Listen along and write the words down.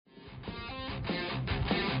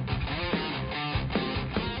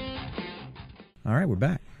All right, we're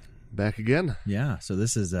back. Back again. Yeah, so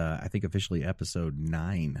this is, I think, officially episode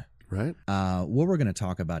 9. Right. What we're going to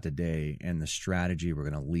talk about today and the strategy we're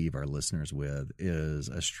going to leave our listeners with is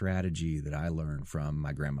a strategy that I learned from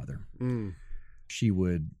my grandmother. She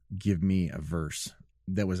would give me a verse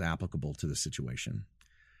that was applicable to the situation.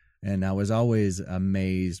 And I was always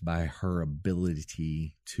amazed by her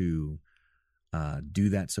ability to do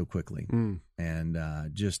that so quickly. And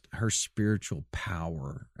just her spiritual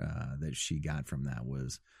power that she got from that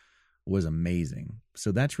was amazing.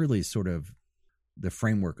 So that's really sort of the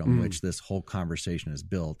framework on which this whole conversation is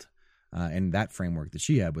built. And that framework that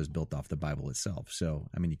she had was built off the Bible itself. So,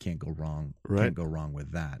 I mean, you can't go wrong. Right. Can't go wrong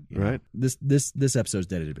with that. Right. This episode is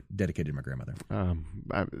dedicated to my grandmother. I'm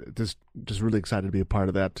just really excited to be a part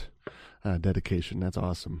of that dedication. That's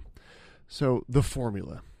awesome. So the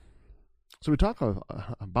formula. So we talk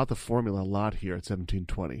about the formula a lot here at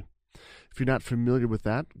 1720. If you're not familiar with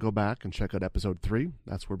that, go back and check out episode 3.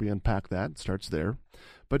 That's where we unpack that. It starts there.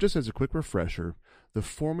 But just as a quick refresher, the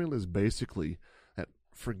formula is basically that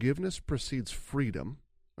forgiveness precedes freedom,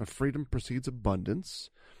 and freedom precedes abundance,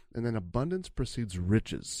 and then abundance precedes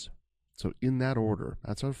riches. So in that order,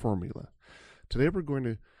 that's our formula. Today we're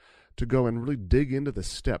going to go and really dig into the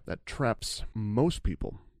step that traps most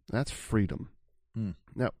people. That's freedom.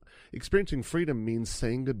 Now, experiencing freedom means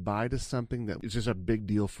saying goodbye to something that is just a big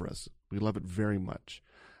deal for us. We love it very much.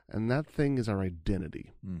 And that thing is our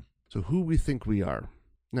identity. So who we think we are.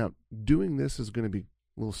 Now, doing this is going to be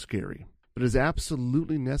a little scary, but it is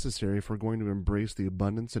absolutely necessary if we're going to embrace the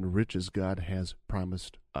abundance and riches God has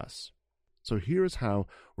promised us. So here's how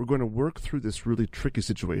we're going to work through this really tricky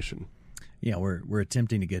situation. Yeah, we're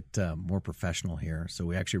attempting to get more professional here. So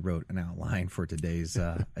we actually wrote an outline for today's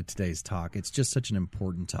talk. It's just such an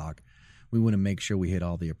important talk. We want to make sure we hit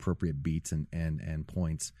all the appropriate beats and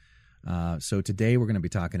points. So today we're going to be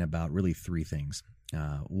talking about really 3 things.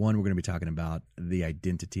 One, we're going to be talking about the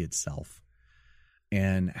identity itself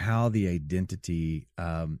and how the identity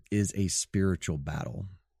is a spiritual battle.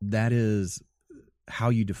 That is how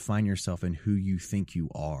you define yourself and who you think you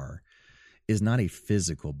are. Is not a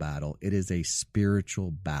physical battle. It is a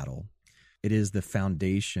spiritual battle. It is the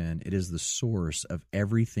foundation. It is the source of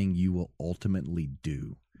everything you will ultimately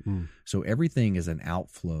do. So everything is an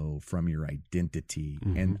outflow from your identity,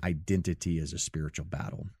 and identity is a spiritual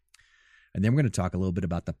battle. And then we're going to talk a little bit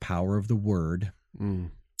about the power of the word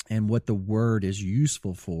and what the word is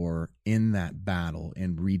useful for in that battle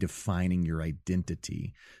and redefining your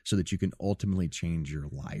identity so that you can ultimately change your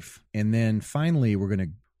life. And then finally, we're going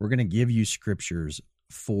to give you scriptures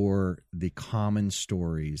for the common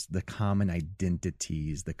stories, the common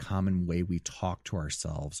identities, the common way we talk to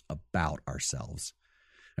ourselves about ourselves.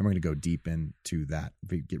 And we're going to go deep into that,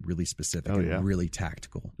 get really specific and really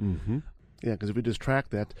tactical. Yeah, because if we just track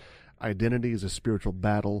that, identity is a spiritual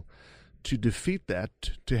battle. To defeat that,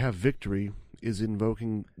 to have victory, is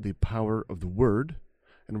invoking the power of the word,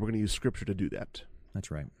 and we're going to use scripture to do that. That's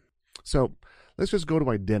right. So let's just go to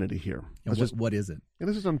identity here. What is it?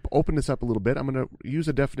 Let's just open this up a little bit. I'm going to use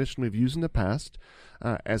a definition we've used in the past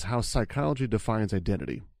as how psychology defines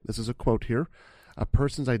identity. This is a quote here. A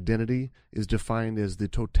person's identity is defined as the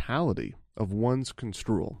totality of one's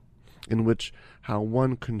construal, in which how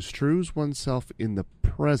one construes oneself in the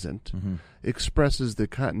present expresses the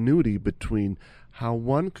continuity between how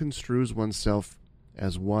one construes oneself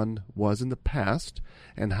as one was in the past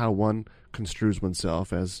and how one construes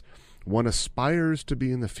oneself as one aspires to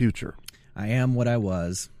be in the future. I am what I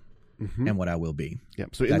was and what I will be.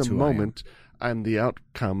 Yep. So in the moment, I'm the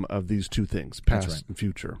outcome of these 2 things, past and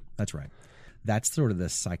future. That's right. That's sort of the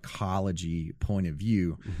psychology point of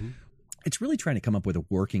view. It's really trying to come up with a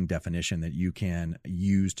working definition that you can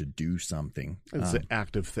use to do something. It's an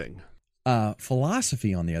active thing.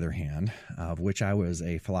 Philosophy, on the other hand, of which I was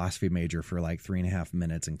a philosophy major for like 3.5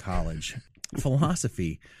 minutes in college,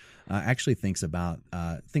 philosophy actually thinks about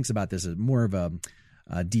this as more of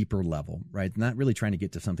a deeper level, right? Not really trying to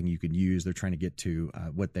get to something you can use. They're trying to get to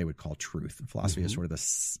what they would call truth. Philosophy is sort of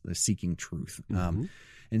the seeking truth.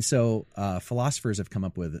 And so philosophers have come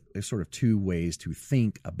up with sort of 2 ways to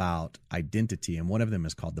think about identity, and one of them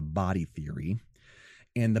is called the body theory.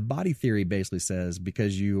 And the body theory basically says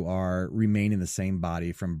because you are remaining the same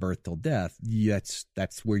body from birth till death,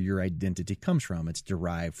 that's where your identity comes from. It's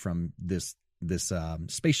derived from this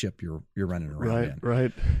spaceship you're running around in.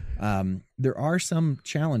 Right. There are some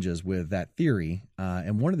challenges with that theory,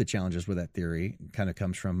 and one of the challenges with that theory kind of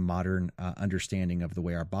comes from modern understanding of the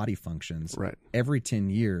way our body functions. Right. Every 10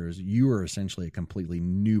 years, you are essentially a completely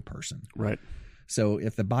new person. Right. So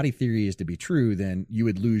if the body theory is to be true, then you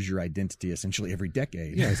would lose your identity essentially every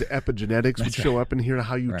decade. Yeah, as epigenetics would show up in here,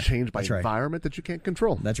 how you change by environment that you can't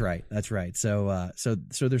control. That's right. So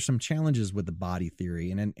there's some challenges with the body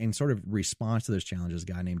theory, and in sort of response to those challenges, a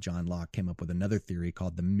guy named John Locke came up with another theory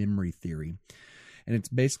called the memory theory. And it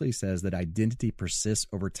basically says that identity persists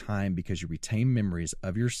over time because you retain memories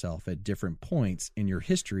of yourself at different points in your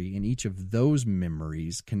history, and each of those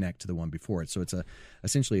memories connect to the one before it. So it's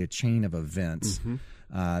essentially a chain of events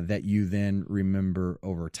that you then remember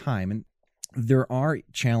over time. And there are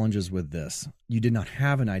challenges with this. You did not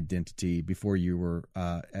have an identity before you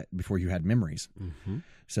had memories.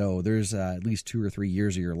 So there's at least 2 or 3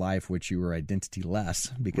 years of your life which you were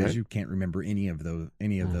identity-less because you can't remember any of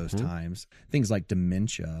those times. Things like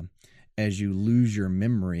dementia. As you lose your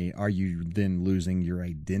memory, are you then losing your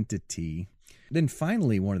identity? Then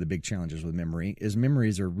finally, one of the big challenges with memory is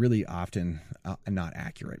memories are really often not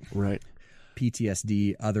accurate. Right.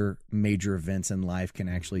 PTSD, other major events in life can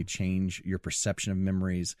actually change your perception of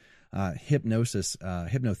memories.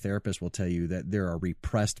 Hypnotherapists will tell you that there are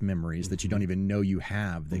repressed memories that you don't even know you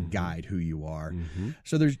have that guide who you are.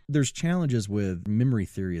 So there's challenges with memory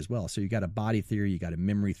theory as well. So you got a body theory, you got a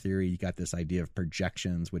memory theory, you got this idea of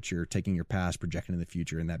projections, which you're taking your past, projecting in the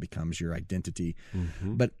future, and that becomes your identity.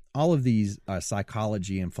 But all of these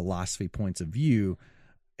psychology and philosophy points of view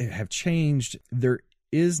have changed. There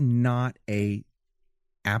is not a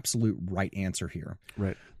absolute right answer here.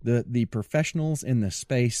 Right. The professionals in the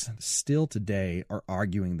space still today are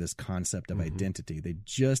arguing this concept of identity. They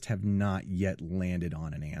just have not yet landed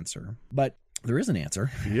on an answer. But there is an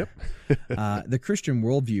answer. Yep. The Christian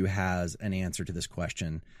worldview has an answer to this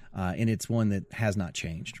question, and it's one that has not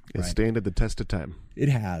changed. It's standed the test of time. It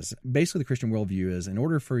has. Basically, the Christian worldview is in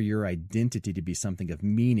order for your identity to be something of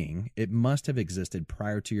meaning, it must have existed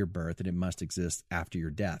prior to your birth, and it must exist after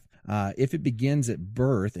your death. If it begins at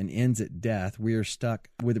birth and ends at death, we are stuck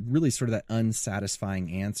with really sort of that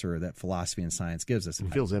unsatisfying answer that philosophy and science gives us.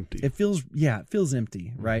 It feels empty. It feels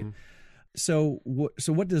empty, right? So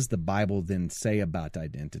what does the Bible then say about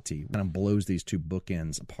identity? Kind of blows these two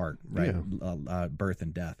bookends apart, right? Yeah. Birth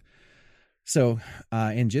and death. So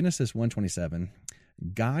in Genesis 1:27,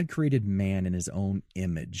 God created man in his own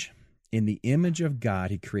image. In the image of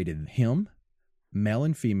God, he created him, male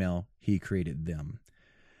and female, he created them.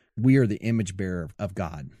 We are the image bearer of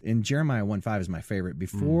God. In Jeremiah 1:5 is my favorite.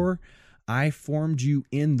 Before I formed you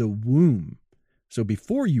in the womb, so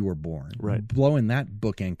before you were born, blowing that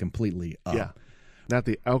bookend completely up. Yeah. Not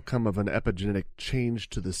the outcome of an epigenetic change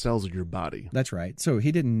to the cells of your body. That's right. So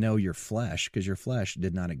he didn't know your flesh because your flesh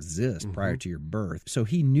did not exist prior to your birth. So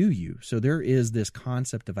he knew you. So there is this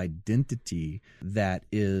concept of identity that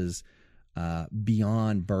is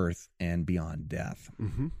beyond birth and beyond death.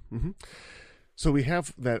 So we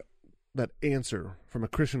have that answer from a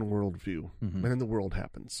Christian worldview, and then the world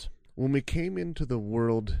happens. When we came into the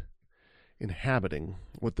world inhabiting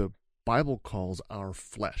what the Bible calls our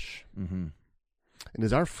flesh, and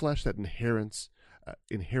is our flesh that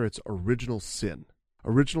inherits original sin.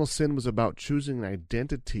 Original sin was about choosing an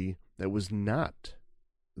identity that was not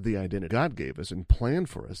the identity God gave us and planned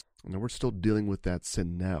for us, and we're still dealing with that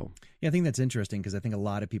sin now. Yeah, I think that's interesting because I think a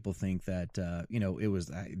lot of people think that it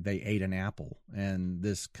was they ate an apple and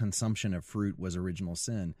this consumption of fruit was original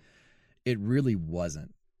sin. It really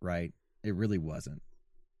wasn't, right? It really wasn't.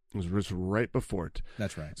 It was just right before it.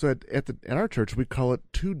 That's right. So at our church, we call it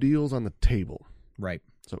 2 deals on the table. Right.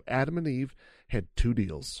 So Adam and Eve had 2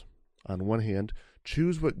 deals. On one hand,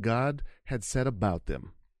 choose what God had said about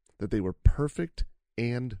them, that they were perfect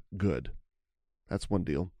and good. That's one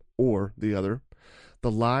deal. Or the other,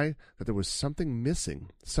 the lie that there was something missing,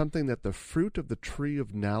 something that the fruit of the tree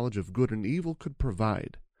of knowledge of good and evil could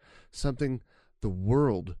provide, something the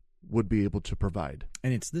world would be able to provide.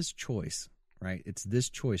 And it's this choice, right? It's this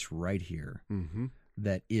choice right here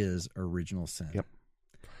that is original sin. Yep.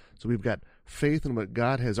 So we've got faith in what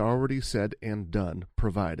God has already said and done,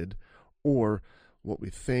 provided, or what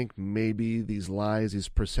we think maybe these lies, these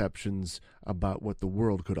perceptions about what the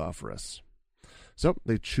world could offer us. So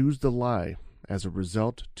they choose the lie. As a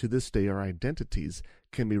result, to this day, our identities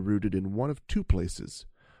can be rooted in one of 2 places: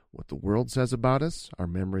 what the world says about us, our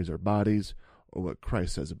memories, our bodies, or what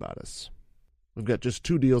Christ says about us. We've got just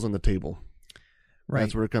 2 deals on the table. Right.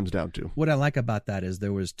 That's where it comes down to. What I like about that is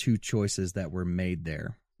there was 2 choices that were made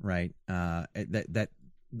there, right? That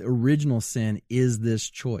the original sin is this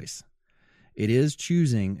choice. It is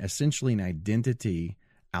choosing essentially an identity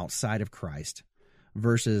outside of Christ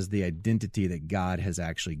versus the identity that God has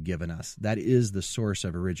actually given us. That is the source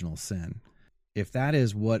of original sin. If that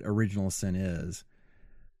is what original sin is,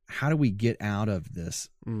 how do we get out of this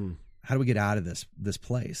How do we get out of this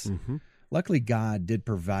place? Mm-hmm. Luckily, God did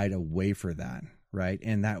provide a way for that, right?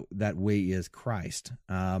 And that way is Christ.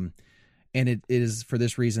 And it is for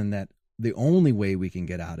this reason that the only way we can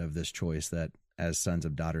get out of this choice that as sons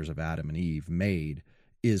of daughters of Adam and Eve made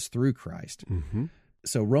is through Christ. Mm-hmm.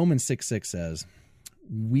 So Romans 6:6 says,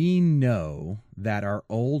 we know that our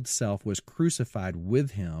old self was crucified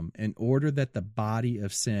with him in order that the body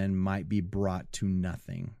of sin might be brought to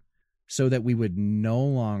nothing, so that we would no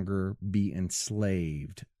longer be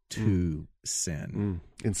enslaved to sin.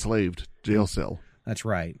 Enslaved, jail cell. That's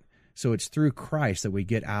right. So it's through Christ that we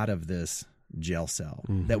get out of this jail cell,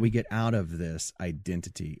 that we get out of this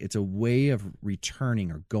identity. It's a way of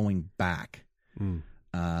returning or going back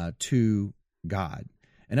to God.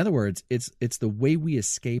 In other words, it's the way we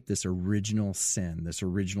escape this original sin, this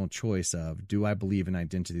original choice of, do I believe in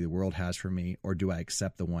identity the world has for me, or do I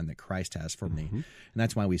accept the one that Christ has for me? And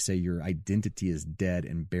that's why we say your identity is dead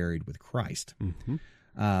and buried with Christ.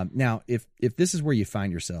 Now, if this is where you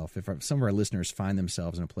find yourself, if some of our listeners find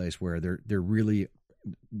themselves in a place where they're really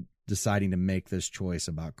deciding to make this choice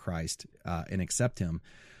about Christ and accept him,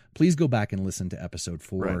 please go back and listen to episode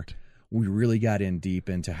 4. Right. We really got in deep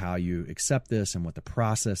into how you accept this and what the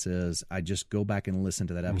process is. I just go back and listen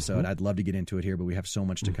to that episode. I'd love to get into it here, but we have so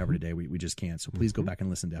much to cover today. We just can't. So please go back and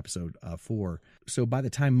listen to episode 4. So by the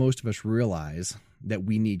time most of us realize that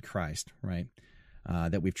we need Christ, right?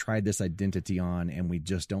 That we've tried this identity on and we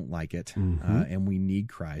just don't like it, and we need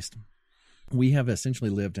Christ, we have essentially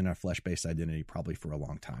lived in our flesh-based identity probably for a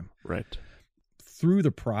long time. Right. Through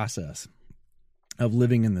the process of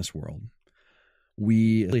living in this world,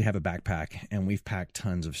 we really have a backpack, and we've packed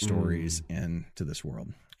tons of stories into this world.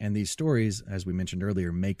 And these stories, as we mentioned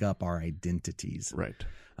earlier, make up our identities. Right.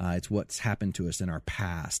 It's what's happened to us in our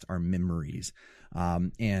past, our memories.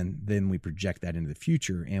 And then we project that into the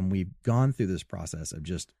future. And we've gone through this process of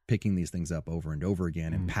just picking these things up over and over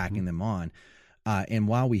again and packing them on. And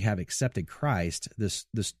while we have accepted Christ,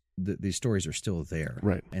 these stories are still there.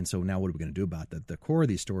 Right. And so now what are we going to do about that? The core of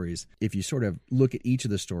these stories, if you sort of look at each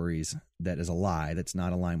of the stories that is a lie, that's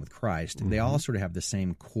not aligned with Christ, they all sort of have the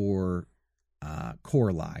same core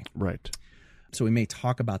lie. Right. So we may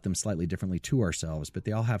talk about them slightly differently to ourselves, but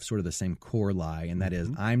they all have sort of the same core lie, and that is,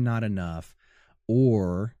 I'm not enough,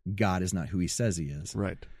 or God is not who he says he is.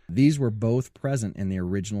 Right. These were both present in the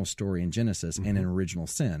original story in Genesis and in original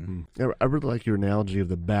sin. I really like your analogy of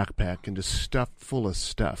the backpack and just stuffed full of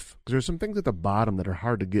stuff. Because there's some things at the bottom that are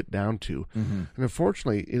hard to get down to. And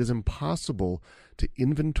unfortunately, it is impossible to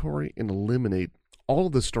inventory and eliminate all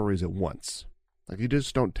of the stories at once. Like, you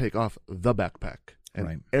just don't take off the backpack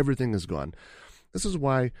and everything is gone. This is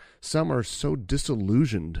why some are so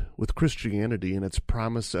disillusioned with Christianity and its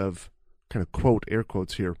promise of, kind of quote, air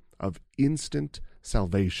quotes here, of instant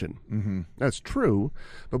salvation. That's true,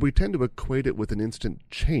 but we tend to equate it with an instant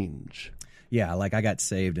change. Yeah, like I got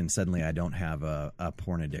saved and suddenly I don't have a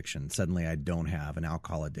porn addiction. Suddenly I don't have an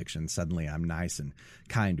alcohol addiction. Suddenly I'm nice and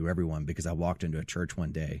kind to everyone because I walked into a church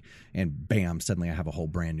one day and bam, suddenly I have a whole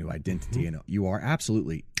brand new identity. And you are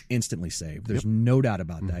absolutely instantly saved. There's no doubt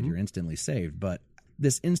about that. You're instantly saved. But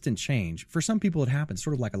this instant change, for some people it happens,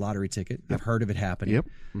 sort of like a lottery ticket. I've heard of it happening.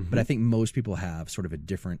 But I think most people have sort of a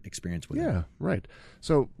different experience with it. Yeah, right.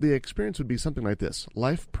 So the experience would be something like this.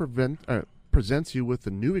 Life presents you with a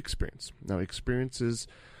new experience. Now, experiences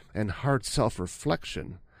and hard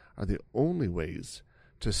self-reflection are the only ways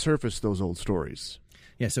to surface those old stories.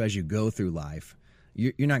 Yeah, so as you go through life,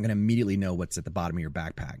 you're not going to immediately know what's at the bottom of your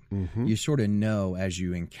backpack. You sort of know as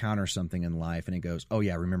you encounter something in life and it goes, oh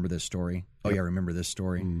yeah, remember this story? Oh yeah, remember this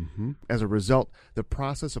story? As a result, the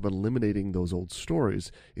process of eliminating those old stories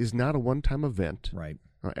is not a one-time event. Right.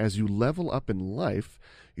 As you level up in life,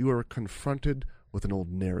 you are confronted with an old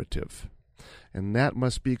narrative. And that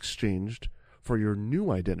must be exchanged for your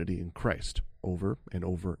new identity in Christ over and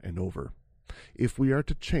over and over. If we are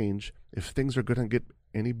to change, if things are going to get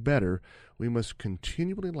any better, we must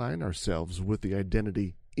continually align ourselves with the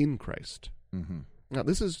identity in Christ. Now,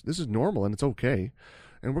 this is normal and it's okay.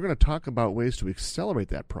 And we're going to talk about ways to accelerate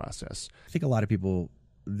that process. I think a lot of people,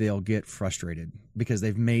 they'll get frustrated because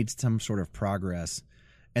they've made some sort of progress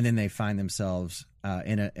and then they find themselves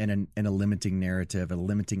in a limiting narrative, a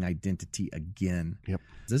limiting identity again.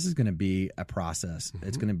 This is going to be a process.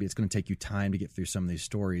 It's going to take you time to get through some of these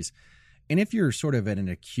stories. And if you're sort of at an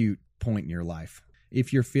acute point in your life,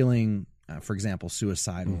 if you're feeling, for example,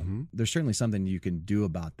 suicidal, there's certainly something you can do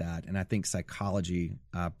about that. And I think psychology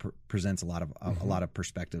presents a lot of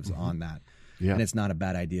perspectives on that. And it's not a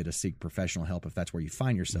bad idea to seek professional help if that's where you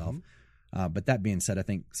find yourself. But that being said, I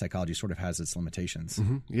think psychology sort of has its limitations.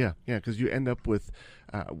 Yeah, because you end up with,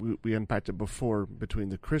 we unpacked it before, between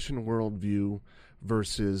the Christian worldview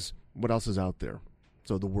versus what else is out there.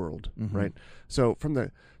 So the world, right? So from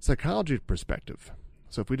the psychology perspective,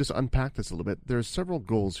 so if we just unpack this a little bit, there's several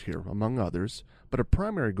goals here, among others, but a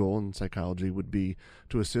primary goal in psychology would be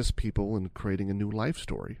to assist people in creating a new life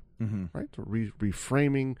story, right? So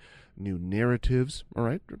reframing new narratives, all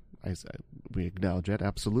right? We acknowledge that,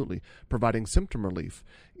 absolutely. Providing symptom relief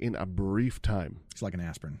in a brief time. It's like an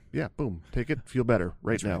aspirin. Yeah, boom, take it, feel better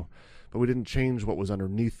That's now. right. But we didn't change what was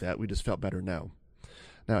underneath that. We just felt better now.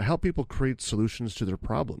 Now, help people create solutions to their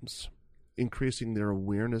problems, increasing their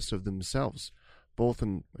awareness of themselves, both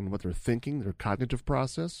in what they're thinking, their cognitive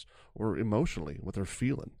process, or emotionally, what they're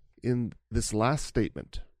feeling. In this last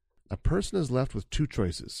statement, a person is left with two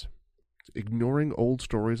choices: ignoring old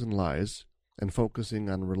stories and lies and focusing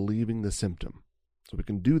on relieving the symptom. So we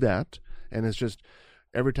can do that, and it's just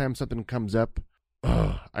every time something comes up,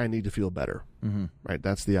 I need to feel better, right?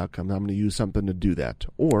 That's the outcome. I'm going to use something to do that.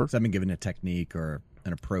 Or So I've been given a technique or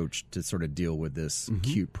an approach to sort of deal with this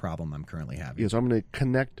acute problem I'm currently having. so I'm going to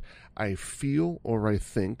connect I feel or I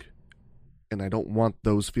think, and I don't want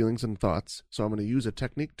those feelings and thoughts, so I'm going to use a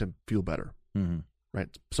technique to feel better, right?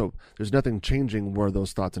 So there's nothing changing where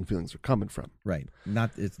those thoughts and feelings are coming from. Right.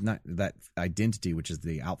 It's not that identity, which is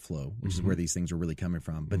the outflow, which is where these things are really coming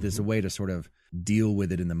from. But there's a way to sort of deal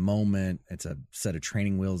with it in the moment. It's a set of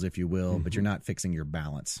training wheels, if you will, but you're not fixing your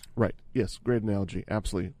balance. Right. Yes. Great analogy.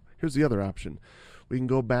 Absolutely. Here's the other option. We can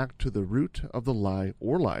go back to the root of the lie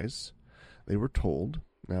or lies they were told.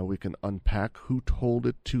 Now we can unpack who told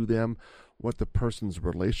it to them, what the person's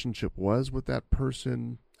relationship was with that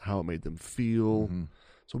person, how it made them feel.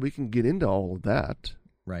 So we can get into all of that.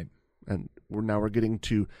 Right. And we're getting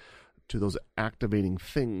to those activating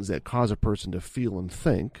things that cause a person to feel and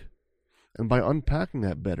think. And by unpacking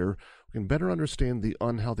that better, we can better understand the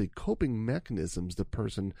unhealthy coping mechanisms the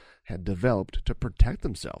person had developed to protect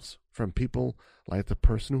themselves from people like the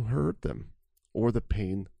person who hurt them or the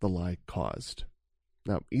pain the lie caused.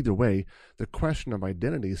 Now, either way, the question of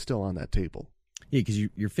identity is still on that table. Yeah, because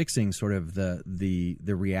you're fixing sort of the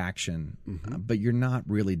reaction, but you're not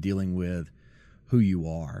really dealing with who you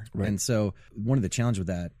are. Right. And so one of the challenges with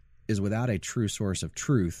that is without a true source of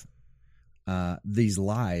truth, these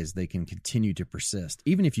lies, they can continue to persist,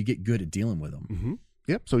 even if you get good at dealing with them.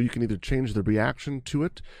 Yep. So you can either change the reaction to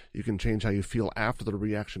it, you can change how you feel after the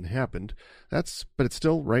reaction happened. But it's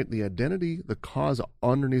still right. The identity, the cause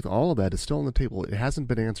underneath all of that is still on the table. It hasn't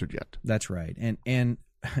been answered yet. That's right.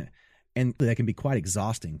 And that can be quite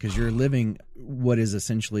exhausting because you're living what is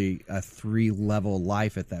essentially a 3-level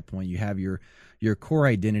life at that point. You have your core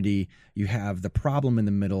identity, you have the problem in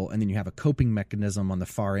the middle, and then you have a coping mechanism on the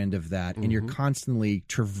far end of that, and you're constantly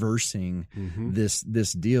traversing this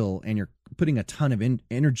deal, and you're putting a ton of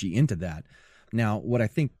energy into that. Now,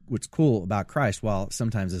 what's cool about Christ, while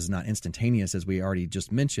sometimes it's not instantaneous, as we already just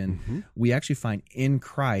mentioned, we actually find in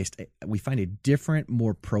Christ, we find a different,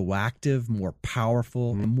 more proactive, more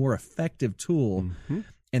powerful, and more effective tool,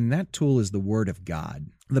 and that tool is the Word of God.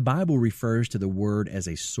 The Bible refers to the Word as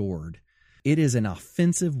a sword. It is an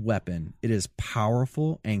offensive weapon. It is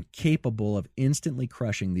powerful and capable of instantly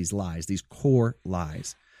crushing these lies, these core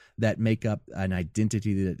lies that make up an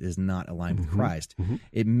identity that is not aligned with Christ.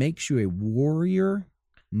 It makes you a warrior,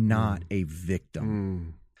 not a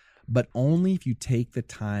victim. But only if you take the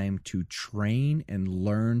time to train and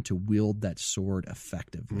learn to wield that sword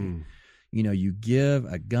effectively. You know, you give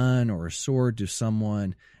a gun or a sword to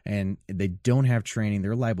someone and they don't have training,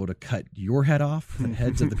 they're liable to cut your head off, the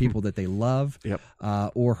heads of the people that they love,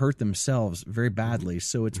 or hurt themselves very badly.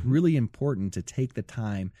 So it's really important to take the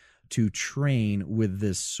time to train with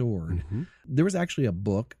this sword. There was actually a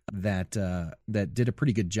book that did a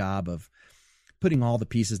pretty good job of putting all the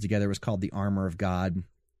pieces together. It was called The Armor of God.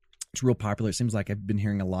 It's real popular. It seems like I've been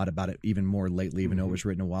hearing a lot about it even more lately, even though it was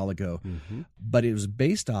written a while ago. But it was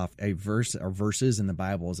based off a verse or verses in the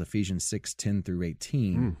Bible, is Ephesians 6:10 through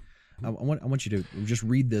 18. I want you to just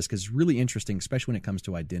read this because it's really interesting, especially when it comes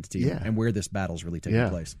to identity and where this battle is really taking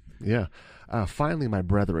place. Finally, my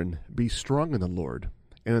brethren, be strong in the Lord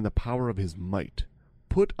and in the power of his might.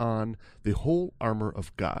 Put on the whole armor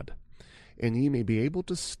of God, and ye may be able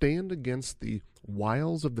to stand against the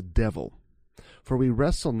wiles of the devil. For we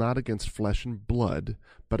wrestle not against flesh and blood,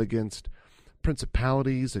 but against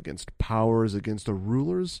principalities, against powers, against the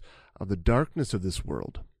rulers of the darkness of this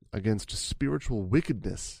world, against spiritual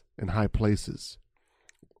wickedness in high places.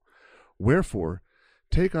 Wherefore,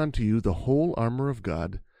 take unto you the whole armor of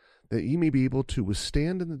God, that ye may be able to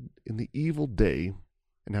withstand in the evil day,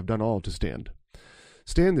 and have done all to stand.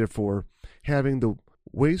 Stand therefore, having the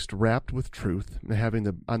waist wrapped with truth, and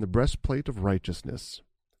having on the breastplate of righteousness,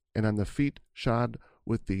 and on the feet shod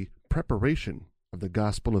with the preparation of the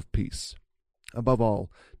gospel of peace. Above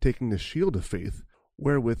all, taking the shield of faith,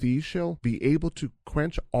 wherewith ye shall be able to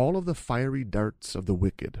quench all of the fiery darts of the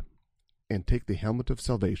wicked, and take the helmet of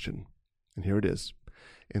salvation, and here it is,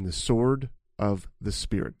 and the sword of the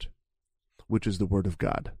Spirit, which is the word of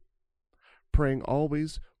God, praying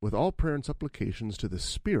always with all prayer and supplications to the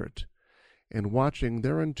Spirit, and watching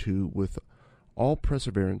thereunto with all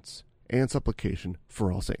perseverance and supplication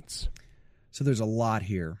for all saints. So there's a lot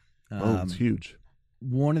here. It's huge.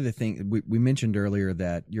 One of the things we mentioned earlier,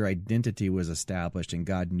 that your identity was established and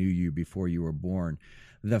God knew you before you were born.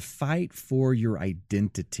 The fight for your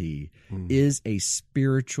identity is a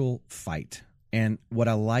spiritual fight. And what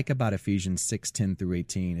I like about Ephesians 6:10 through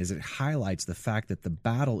 18 is it highlights the fact that the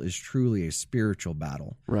battle is truly a spiritual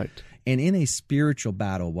battle. Right. And in a spiritual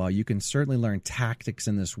battle, while you can certainly learn tactics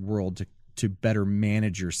in this world to better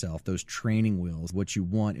manage yourself, those training wheels, what you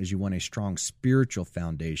want is you want a strong spiritual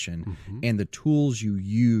foundation, and the tools you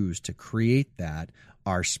use to create that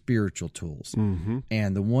are spiritual tools.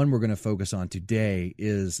 And the one we're going to focus on today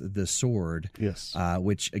is the sword, Yes.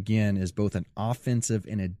 which again is both an offensive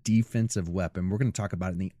and a defensive weapon. We're going to talk about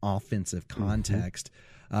it in the offensive context,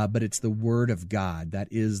 but it's the word of God that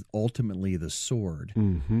is ultimately the sword.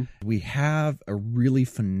 We have a really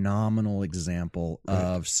phenomenal example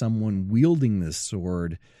of someone wielding this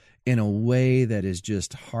sword in a way that is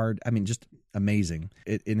just just amazing.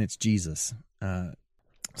 And it's Jesus.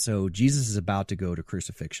 So Jesus is about to go to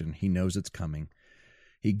crucifixion. He knows it's coming.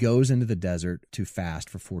 He goes into the desert to fast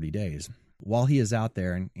for 40 days. While he is out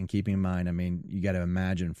there, and keeping in mind, you got to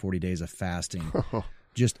imagine 40 days of fasting,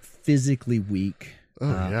 just physically weak.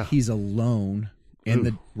 He's alone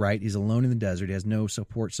He's alone in the desert. He has no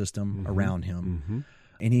support system around him.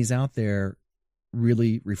 And he's out there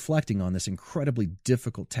really reflecting on this incredibly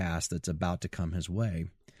difficult task that's about to come his way.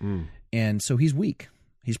 And so he's weak.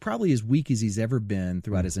 He's probably as weak as he's ever been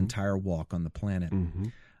throughout his entire walk on the planet.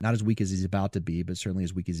 Not as weak as he's about to be, but certainly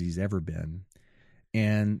as weak as he's ever been.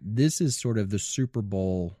 And this is sort of the Super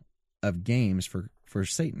Bowl of games for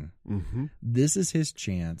Satan. This is his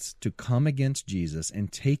chance to come against Jesus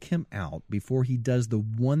and take him out before he does the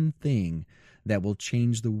one thing that will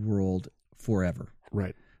change the world forever.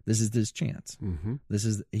 Right. This is his chance.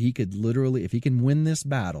 He could literally, if he can win this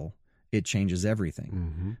battle, it changes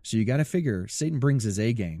everything. So you got to figure Satan brings his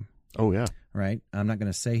A game. Oh, yeah. Right? I'm not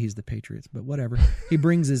going to say he's the Patriots, but whatever. He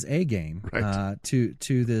brings his A game to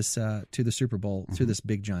the Super Bowl, to this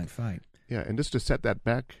big giant fight. Yeah, and just to set that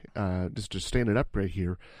back, just to stand it up right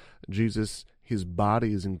here, Jesus, his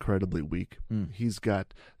body is incredibly weak. He's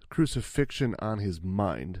got crucifixion on his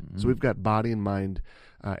mind. So we've got body and mind.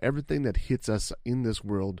 Everything that hits us in this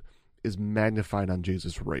world is magnified on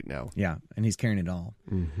Jesus right now. Yeah, and he's carrying it all.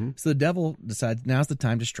 So the devil decides now's the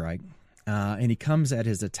time to strike, and he comes at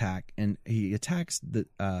his attack, and he attacks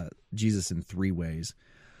Jesus in three ways.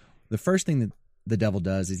 The first thing that the devil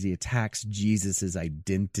does is he attacks Jesus'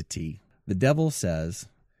 identity. The devil says,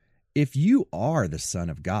 if you are the Son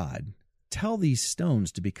of God, tell these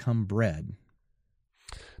stones to become bread.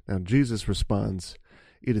 Now Jesus responds,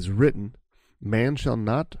 it is written, man shall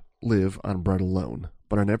not live on bread alone,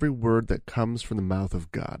 but on every word that comes from the mouth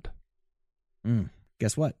of God.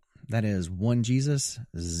 Guess what? That is 1 Jesus,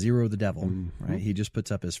 0 the devil, right? He just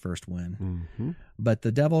puts up his first win. But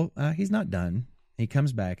the devil, he's not done. He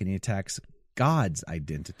comes back and he attacks God's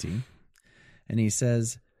identity. And he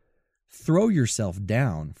says, throw yourself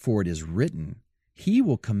down, for it is written, he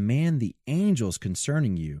will command the angels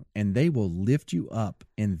concerning you, and they will lift you up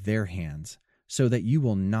in their hands, so that you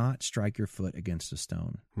will not strike your foot against a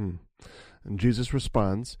stone. And Jesus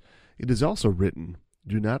responds, it is also written,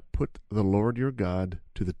 do not put the Lord your God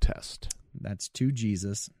to the test. That's 2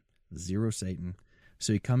 Jesus, 0 Satan.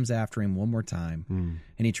 So he comes after him one more time,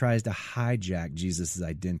 and he tries to hijack Jesus'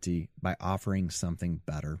 identity by offering something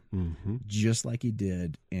better, just like he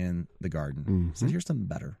did in the garden. So here's something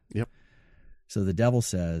better. Yep. So the devil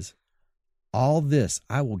says, all this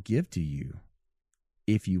I will give to you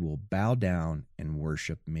if you will bow down and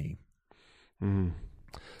worship me.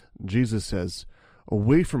 Jesus says,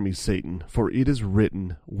 away from me, Satan, for it is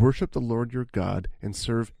written, worship the Lord your God and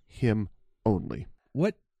serve him only.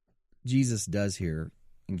 What Jesus does here,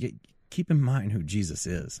 and keep in mind who Jesus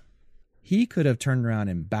is. He could have turned around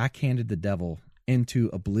and backhanded the devil into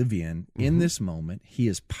oblivion in this moment. He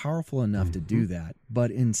is powerful enough to do that, but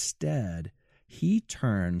instead he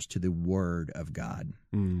turns to the word of God.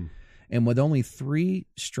 And with only 3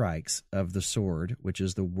 strikes of the sword, which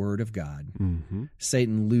is the word of God,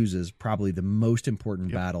 Satan loses probably the most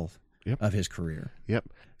important battle of his career. Yep.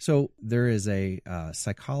 So there is a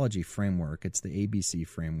psychology framework. It's the ABC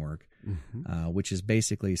framework, which is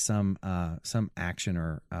basically some action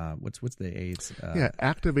or what's the A? It's,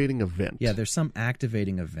 activating event. Yeah, there's some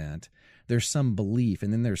activating event. There's some belief,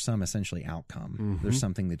 and then there's some essentially outcome. There's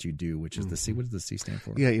something that you do, which is the C. What does the C stand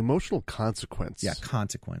for? Yeah, emotional consequence. Yeah,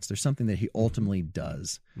 consequence. There's something that he ultimately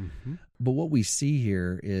does. But what we see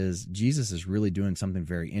here is Jesus is really doing something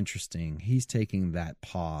very interesting. He's taking that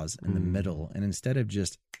pause in the middle, and instead of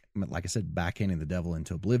just, like I said, backhanding the devil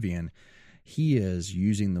into oblivion, he is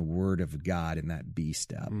using the word of God in that B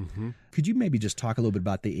step. Could you maybe just talk a little bit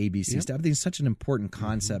about the ABC step? I think it's such an important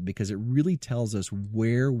concept because it really tells us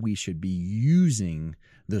where we should be using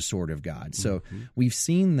the sword of God. So we've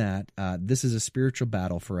seen that this is a spiritual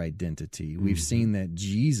battle for identity. We've seen that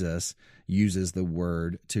Jesus uses the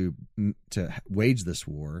word to wage this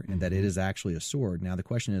war, and that it is actually a sword. Now the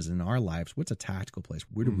question is, in our lives, what's a tactical place?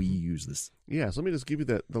 Where do we use this? Yeah, so let me just give you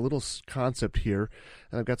the little concept here,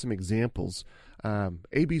 and I've got some examples.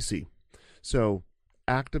 ABC. So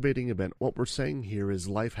activating event. What we're saying here is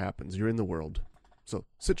life happens. You're in the world. So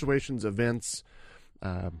situations, events,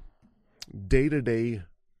 day-to-day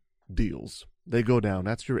deals. They go down.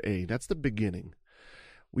 That's your A. That's the beginning.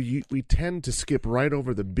 We tend to skip right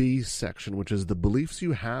over the B section, which is the beliefs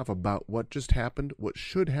you have about what just happened, what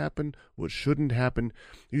should happen, what shouldn't happen.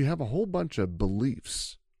 You have a whole bunch of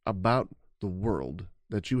beliefs about the world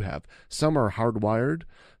that you have. Some are hardwired.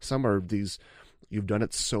 Some are these, you've done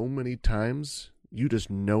it so many times, you just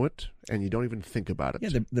know it, and you don't even think about it.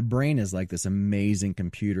 Yeah, the brain is like this amazing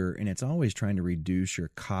computer, and it's always trying to reduce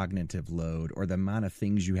your cognitive load or the amount of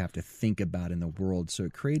things you have to think about in the world. So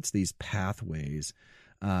it creates these pathways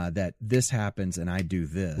that this happens and I do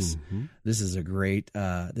this. This is a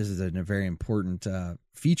very important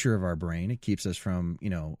feature of our brain. It keeps us from,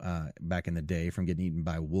 back in the day, from getting eaten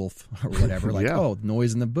by a wolf or whatever. Like,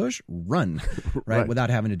 noise in the bush, run, right? Without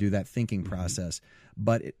having to do that thinking process.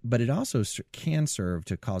 But it also can serve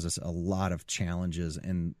to cause us a lot of challenges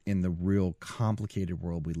in the real complicated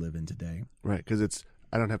world we live in today. Right, because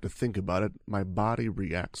I don't have to think about it. My body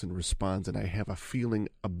reacts and responds, and I have a feeling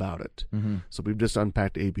about it. So we've just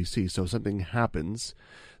unpacked ABC. So something happens.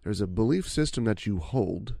 There's a belief system that you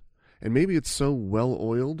hold, and maybe it's so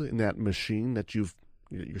well-oiled in that machine that you're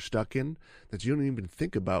stuck in that you don't even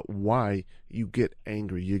think about why you get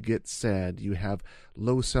angry, you get sad, you have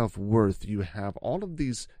low self-worth, you have all of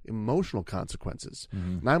these emotional consequences.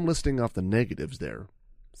 And I'm listing off the negatives there.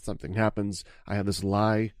 Something happens, I have this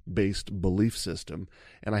lie-based belief system,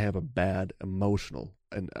 and I have a bad an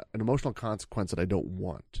emotional consequence that I don't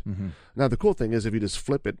want. Now, the cool thing is, if you just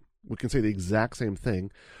flip it, we can say the exact same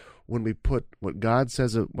thing when we put what God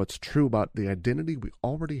says, what's true about the identity we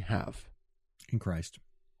already have. In Christ.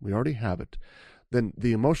 We already have it. Then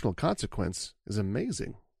the emotional consequence is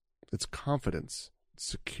amazing. It's confidence, it's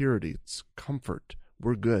security, it's comfort.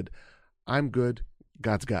 We're good. I'm good.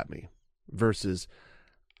 God's got me. Versus,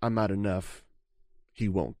 I'm not enough. He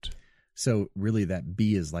won't. So really that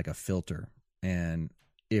B is like a filter. And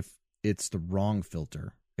if it's the wrong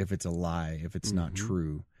filter, if it's a lie, if it's not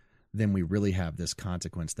true, then we really have this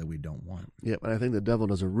consequence that we don't want. Yeah, and I think the devil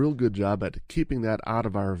does a real good job at keeping that out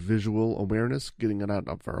of our visual awareness, getting it out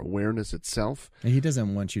of our awareness itself. And he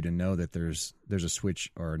doesn't want you to know that there's a switch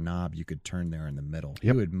or a knob you could turn there in the middle.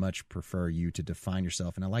 He would much prefer you to define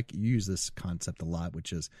yourself. And I you use this concept a lot,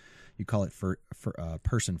 which is, you call it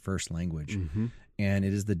person first language. And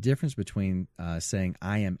it is the difference between saying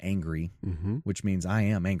I am angry, which means I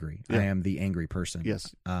am angry. I am the angry person.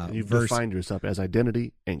 Yes. You've defined yourself as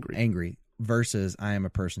identity angry. Angry versus I am a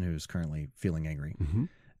person who's currently feeling angry.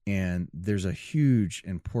 And there's a huge,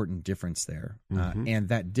 important difference there. And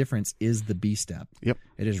that difference is the B step. Yep.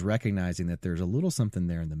 It is recognizing that there's a little something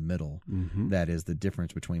there in the middle that is the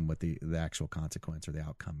difference between what the actual consequence or the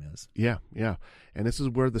outcome is. Yeah, yeah. And this is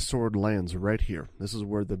where the sword lands, right here. This is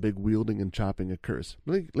where the big wielding and chopping occurs.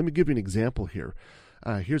 Let me give you an example here.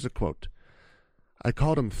 Here's a quote. I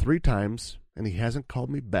called him 3 times, and he hasn't called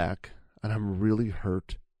me back, and I'm really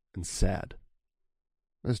hurt and sad.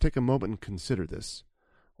 Let's take a moment and consider this.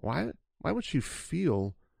 Why would she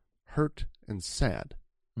feel hurt and sad?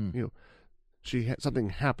 Something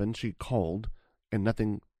happened, she called, and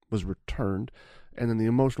nothing was returned, and then the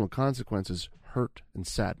emotional consequences, hurt and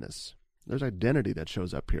sadness. There's identity that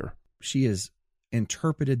shows up here. She has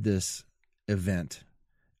interpreted this event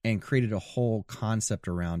and created a whole concept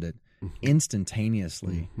around it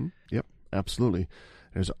instantaneously. Yep, absolutely.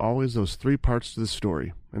 There's always those 3 parts to the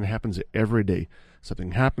story, and it happens every day.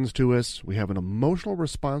 Something happens to us. We have an emotional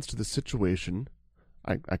response to the situation.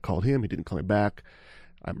 I called him. He didn't call me back.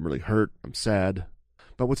 I'm really hurt. I'm sad.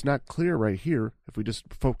 But what's not clear right here, if we just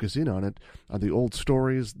focus in on it, are the old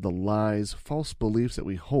stories, the lies, false beliefs that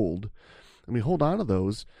we hold, and we hold on to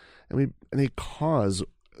those, and they cause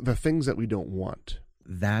the things that we don't want.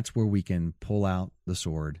 That's where we can pull out the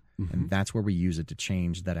sword, and that's where we use it to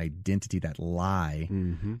change that identity, that lie,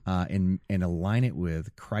 and align it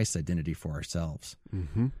with Christ's identity for ourselves.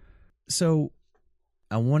 So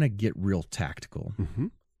I want to get real tactical.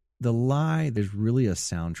 The lie, there's really a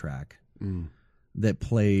soundtrack that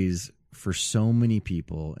plays for so many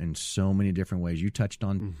people in so many different ways. You touched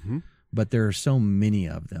on, but there are so many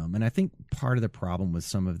of them. And I think part of the problem with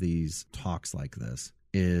some of these talks like this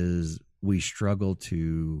is we struggle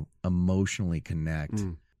to emotionally connect.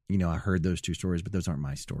 You know, I heard those two stories, but those aren't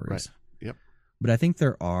my stories. Right. Yep. But I think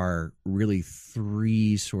there are really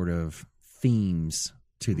three sort of themes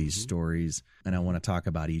to these stories, and I want to talk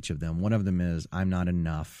about each of them. One of them is I'm not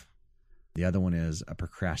enough. The other one is a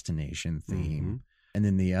procrastination theme. And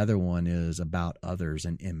then the other one is about others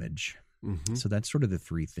and image. So that's sort of the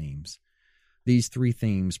three themes. These three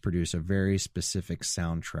themes produce a very specific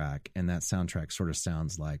soundtrack, and that soundtrack sort of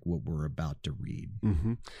sounds like what we're about to read.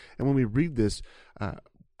 And when we read this,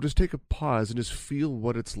 just take a pause and just feel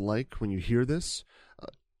what it's like when you hear this.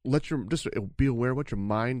 Just be aware what your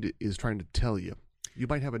mind is trying to tell you. You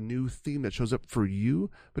might have a new theme that shows up for you,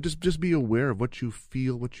 but just be aware of what you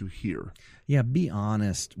feel, what you hear. Yeah, be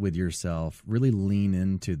honest with yourself. Really lean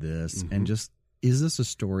into this and just, is this a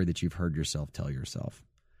story that you've heard yourself tell yourself?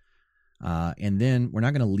 And then we're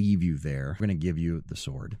not going to leave you there. We're going to give you the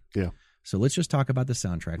sword. Yeah. So let's just talk about the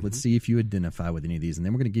soundtrack. Let's see if you identify with any of these. And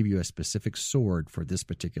then we're going to give you a specific sword for this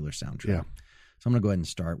particular soundtrack. Yeah. So I'm going to go ahead and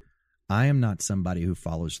start. I am not somebody who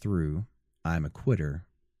follows through. I am a quitter.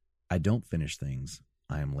 I don't finish things.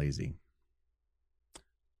 I am lazy.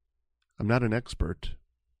 I'm not an expert.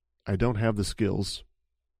 I don't have the skills.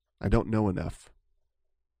 I don't know enough.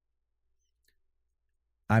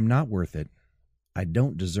 I'm not worth it. I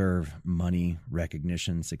don't deserve money,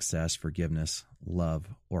 recognition, success, forgiveness, love,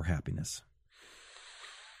 or happiness.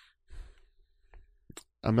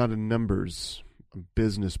 I'm not a numbers,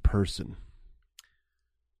 business person.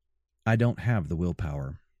 I don't have the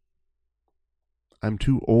willpower. I'm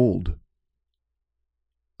too old.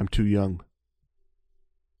 I'm too young.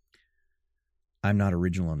 I'm not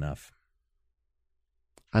original enough.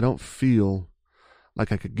 I don't feel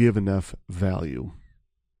like I could give enough value.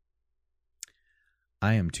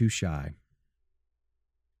 I am too shy.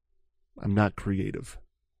 I'm not creative.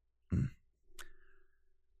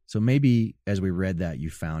 So maybe as we read that, you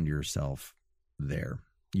found yourself there.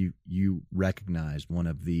 You recognized one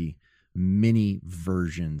of the many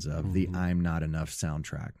versions of the I'm not enough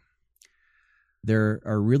soundtrack. There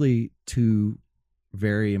are really two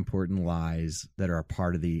very important lies that are a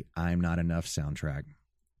part of the I'm not enough soundtrack.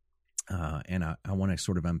 And I want to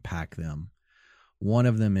sort of unpack them. One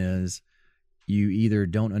of them is you either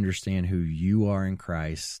don't understand who you are in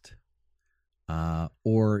Christ,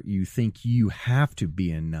 or you think you have to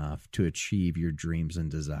be enough to achieve your dreams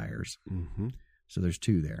and desires. So there's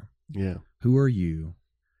two there. Yeah. Who are you?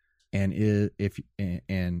 And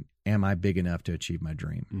am I big enough to achieve my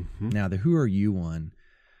dream? Now, the who are you one,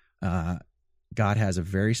 God has a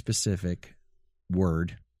very specific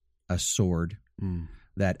word, a sword,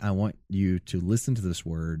 that I want you to listen to this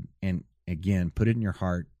word and, again, put it in your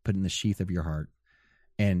heart, put it in the sheath of your heart,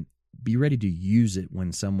 and be ready to use it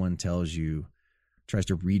when someone tries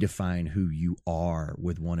to redefine who you are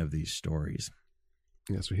with one of these stories.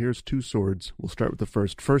 Yeah, so here's two swords. We'll start with the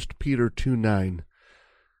first. 1 Peter 2:9.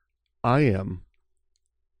 I am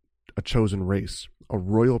a chosen race, a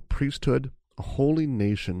royal priesthood, a holy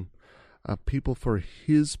nation, a people for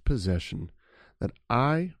his possession, that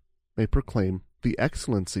I may proclaim the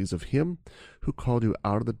excellencies of him who called you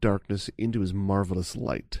out of the darkness into his marvelous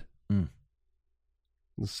light.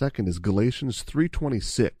 The second is Galatians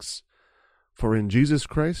 3:26. For in Jesus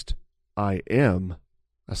Christ I am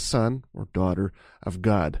a son or daughter of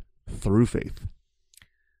God through faith.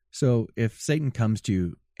 So if Satan comes to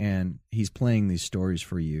you and he's playing these stories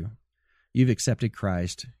for you, you've accepted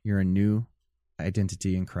Christ, you're a new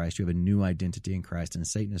identity in Christ, you have a new identity in Christ, and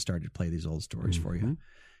Satan has started to play these old stories for you.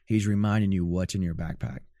 He's reminding you what's in your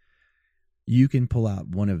backpack. You can pull out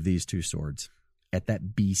one of these two swords at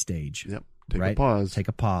that B stage. Yep. Take right? a pause. Take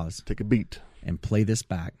a pause. Take a beat. And play this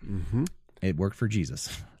back. It worked for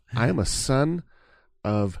Jesus. I am a son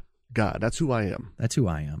of God. That's who I am. That's who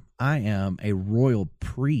I am. I am a royal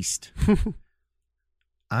priest.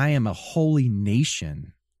 I am a holy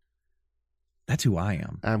nation. That's who I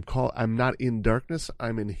am. I'm not in darkness.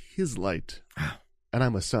 I'm in his light. And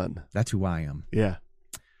I'm a son. That's who I am. Yeah.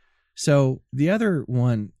 So the other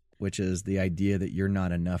one which is the idea that you're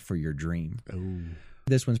not enough for your dream. Oh.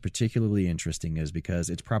 This one's particularly interesting is because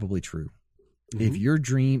it's probably true. If your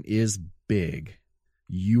dream is big,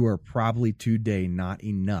 you are probably today not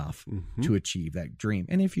enough to achieve that dream.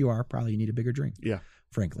 And if you are, probably you need a bigger dream. Yeah.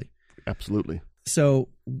 Frankly. Absolutely. So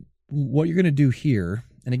what you're going to do here,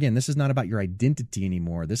 and again, this is not about your identity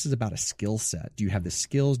anymore. This is about a skill set. Do you have the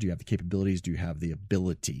skills? Do you have the capabilities? Do you have the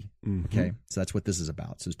ability? Okay. So that's what this is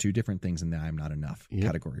about. So there's two different things in the I'm not enough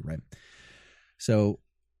category, right? So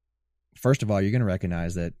first of all, you're going to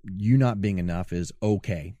recognize that you not being enough is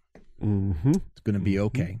okay. It's going to be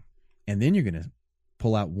okay. And then you're going to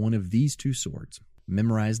pull out one of these two swords,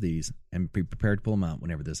 memorize these, and be prepared to pull them out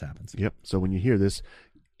whenever this happens. Yep. So when you hear this,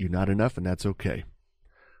 you're not enough, and that's okay.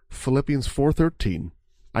 Philippians 4:13,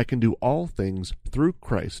 I can do all things through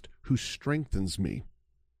Christ who strengthens me.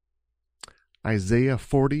 Isaiah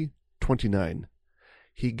 40:29,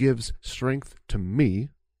 he gives strength to me,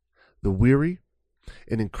 the weary,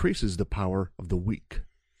 and increases the power of the weak.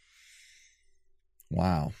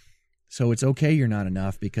 Wow. So it's okay you're not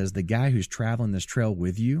enough because the guy who's traveling this trail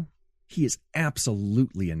with you, he is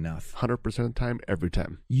absolutely enough. 100% of the time, every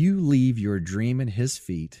time. You leave your dream at his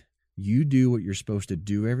feet. You do what you're supposed to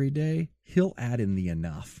do every day. He'll add in the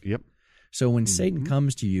enough. Yep. So when Satan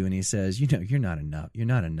comes to you and he says, you're not enough. You're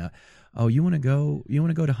not enough. Oh, you want to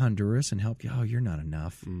go to Honduras and help you? Oh, you're not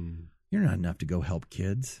enough. You're not enough to go help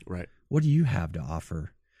kids. Right. What do you have to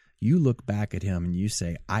offer? You look back at him and you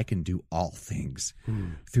say, I can do all things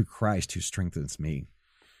through Christ who strengthens me.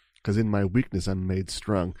 Because in my weakness, I'm made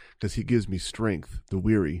strong. Because he gives me strength, the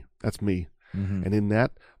weary. That's me. And in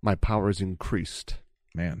that, my power is increased.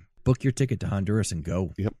 Man, book your ticket to Honduras and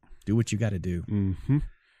go. Yep. Do what you got to do.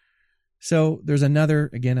 So there's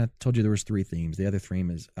another, again, I told you there was three themes. The other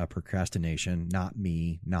theme is procrastination, not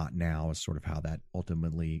me, not now, is sort of how that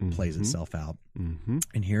ultimately plays itself out.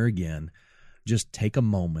 And here again, just take a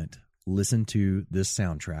moment, listen to this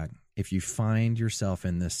soundtrack. If you find yourself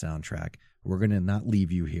in this soundtrack, we're going to not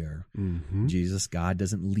leave you here. Jesus, God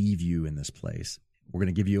doesn't leave you in this place. We're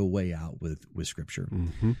going to give you a way out with Scripture.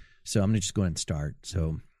 So I'm going to just go ahead and start.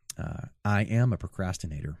 So I am a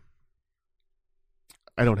procrastinator.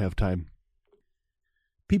 I don't have time.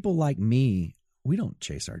 People like me, we don't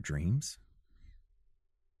chase our dreams.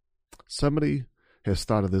 Somebody has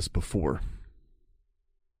thought of this before.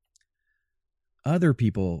 Other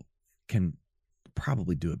people can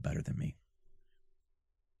probably do it better than me.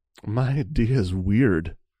 My idea is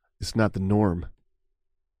weird. It's not the norm.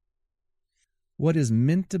 What is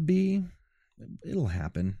meant to be, it'll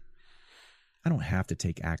happen. I don't have to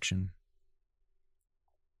take action.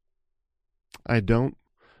 I don't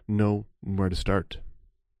know where to start.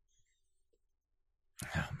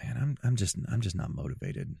 Oh man, I'm just not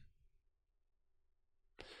motivated.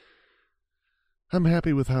 I'm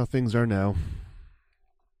happy with how things are now.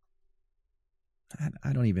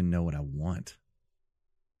 I don't even know what I want.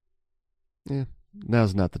 Yeah,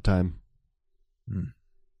 now's not the time.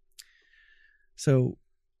 So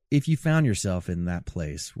if you found yourself in that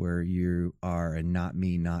place where you are a not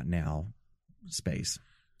me, not now space,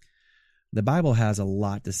 the Bible has a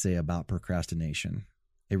lot to say about procrastination.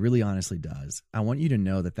 It really honestly does. I want you to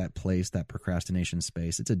know that place, that procrastination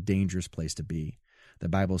space, it's a dangerous place to be. The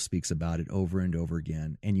Bible speaks about it over and over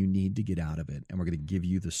again, and you need to get out of it. And we're going to give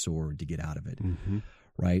you the sword to get out of it,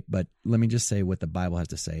 right? But let me just say what the Bible has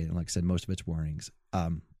to say. And like I said, most of its warnings.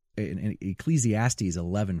 In Ecclesiastes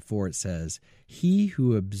 11:4, it says, "He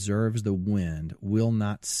who observes the wind will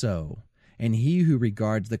not sow, and he who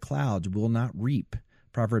regards the clouds will not reap."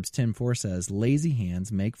 Proverbs 10:4 says, "Lazy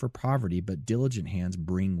hands make for poverty, but diligent hands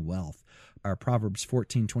bring wealth." Our Proverbs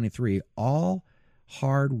 14:23, "All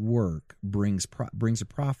hard work brings a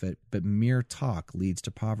profit, but mere talk leads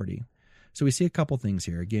to poverty." So we see a couple things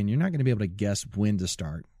here. Again, you're not going to be able to guess when to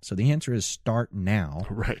start. So the answer is start now.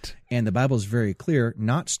 Right. And the Bible is very clear,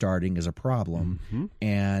 not starting is a problem,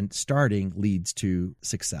 and starting leads to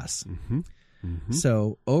success.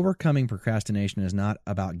 So overcoming procrastination is not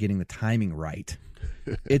about getting the timing right.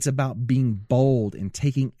 It's about being bold and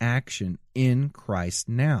taking action in Christ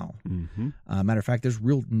now. Matter of fact, there's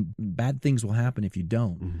real bad things will happen if you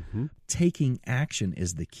don't. Taking action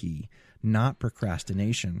is the key, not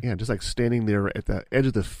procrastination. Yeah, just like standing there at the edge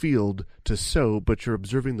of the field to sow, but you're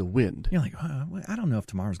observing the wind. You're like, I don't know if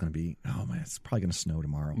tomorrow's going to be, oh man, it's probably going to snow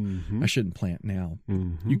tomorrow. I shouldn't plant now.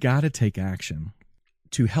 You got to take action.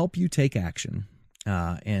 To help you take action,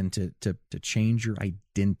 and to change your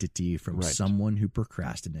identity from someone who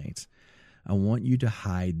procrastinates, I want you to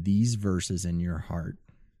hide these verses in your heart.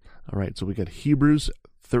 All right, so we got Hebrews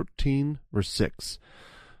 13, verse 6.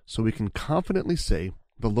 So we can confidently say,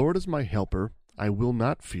 "The Lord is my helper. I will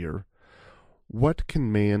not fear. What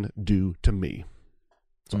can man do to me?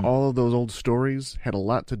 So all of those old stories had a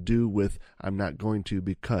lot to do with I'm not going to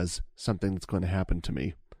because something that's going to happen to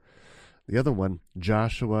me. The other one,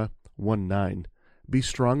 Joshua 1:9, be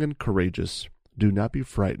strong and courageous. Do not be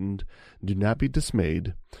frightened. Do not be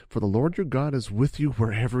dismayed. For the Lord your God is with you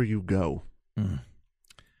wherever you go.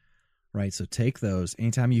 Right, so take those.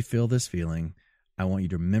 Anytime you feel this feeling, I want you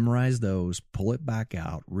to memorize those, pull it back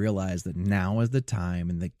out, realize that now is the time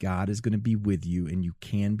and that God is going to be with you and you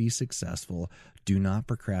can be successful. Do not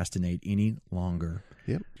procrastinate any longer.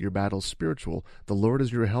 Yep, your battle's spiritual. The Lord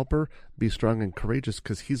is your helper. Be strong and courageous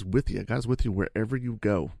because he's with you. God's with you wherever you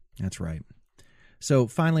go. That's right. So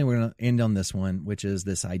finally, we're going to end on this one, which is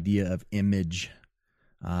this idea of image,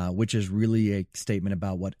 which is really a statement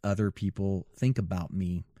about what other people think about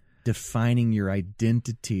me, defining your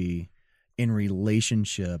identity in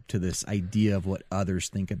relationship to this idea of what others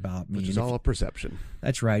think about me. Which is all a perception.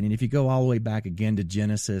 That's right. And if you go all the way back again to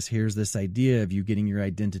Genesis, here's this idea of you getting your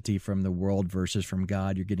identity from the world versus from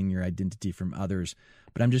God. You're getting your identity from others.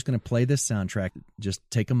 But I'm just going to play this soundtrack. Just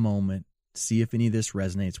take a moment, see if any of this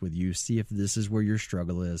resonates with you, see if this is where your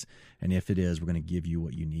struggle is. And if it is, we're going to give you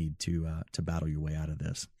what you need to battle your way out of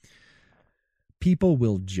this. People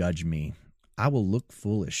will judge me. I will look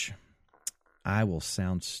foolish. I will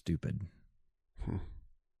sound stupid.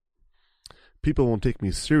 People won't take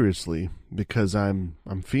me seriously because I'm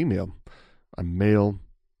female, I'm male,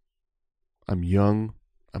 I'm young,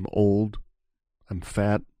 I'm old, I'm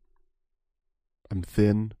fat, I'm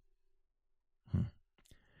thin.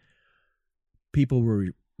 People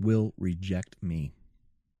will reject me.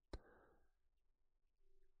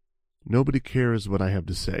 Nobody cares what I have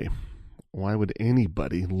to say. Why would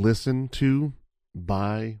anybody listen to,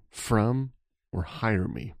 buy from, or hire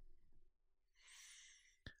me?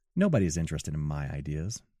 Nobody's interested in my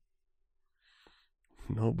ideas.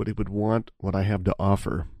 Nobody would want what I have to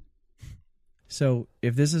offer. So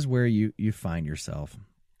if this is where you find yourself,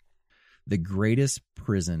 the greatest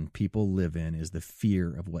prison people live in is the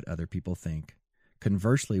fear of what other people think.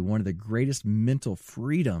 Conversely, one of the greatest mental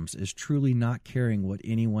freedoms is truly not caring what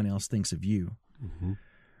anyone else thinks of you. Mm-hmm.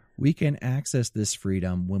 We can access this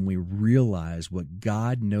freedom when we realize what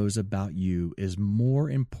God knows about you is more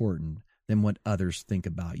important than what others think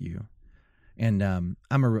about you. And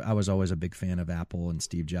I was always a big fan of Apple and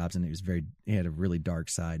Steve Jobs, and he had a really dark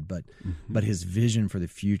side, but his vision for the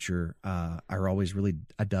future, I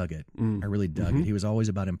dug it. I really dug it. He was always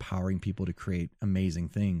about empowering people to create amazing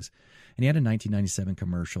things. And he had a 1997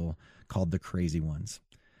 commercial called The Crazy Ones.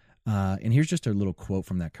 And here's just a little quote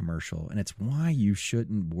from that commercial, and it's why you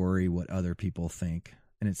shouldn't worry what other people think.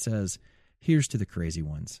 And it says, here's to the crazy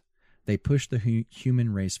ones. They push the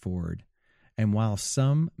human race forward. And while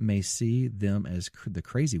some may see them as the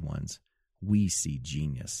crazy ones, we see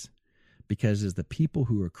genius. Because it's the people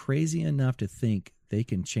who are crazy enough to think they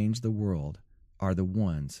can change the world are the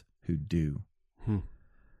ones who do.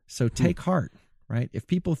 So take heart, right? If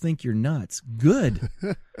people think you're nuts, good.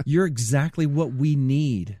 You're exactly what we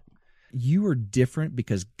need. You are different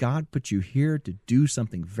because God put you here to do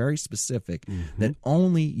something very specific that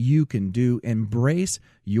only you can do. Embrace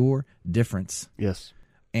your difference. Yes.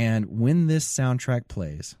 And when this soundtrack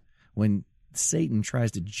plays, when Satan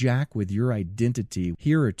tries to jack with your identity,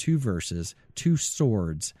 here are two verses, two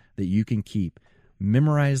swords that you can keep.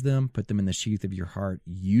 Memorize them, put them in the sheath of your heart,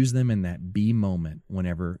 use them in that be moment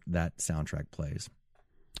whenever that soundtrack plays.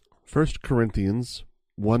 1 Corinthians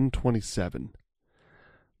 1:27.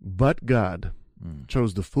 But God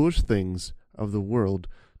chose the foolish things of the world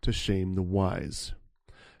to shame the wise.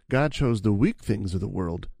 God chose the weak things of the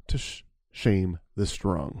world to shame the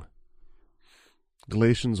strong.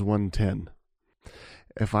 Galatians 1:10.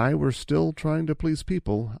 If I were still trying to please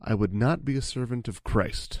people, I would not be a servant of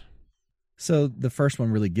Christ. So the first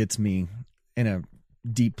one really gets me in a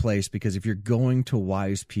deep place, because if you're going to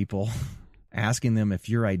wise people, asking them if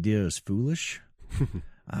your idea is foolish,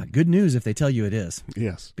 good news if they tell you it is.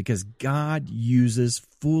 Yes. Because God uses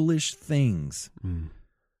foolish things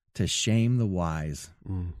to shame the wise.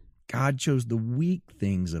 God chose the weak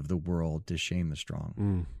things of the world to shame the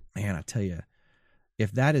strong. Man, I tell you,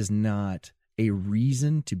 if that is not a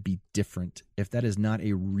reason to be different, if that is not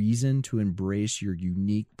a reason to embrace your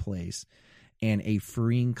unique place and a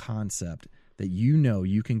freeing concept that you know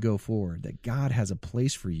you can go forward, that God has a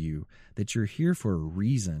place for you, that you're here for a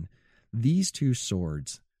reason, these two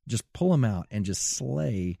swords, just pull them out and just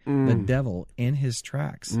slay the devil in his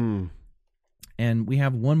tracks. And we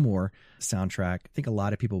have one more soundtrack. I think a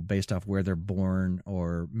lot of people, based off where they're born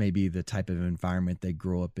or maybe the type of environment they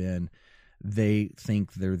grow up in, they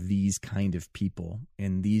think they're these kind of people,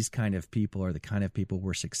 and these kind of people are the kind of people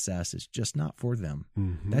where success is just not for them.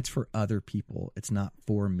 Mm-hmm. That's for other people. It's not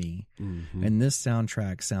for me. Mm-hmm. And this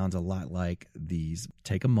soundtrack sounds a lot like these.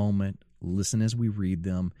 Take a moment, listen as we read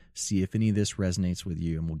them, see if any of this resonates with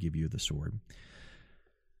you, and we'll give you the sword.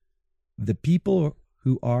 The people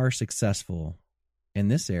who are successful in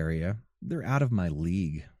this area, they're out of my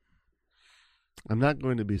league. I'm not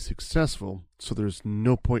going to be successful, so there's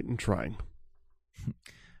no point in trying.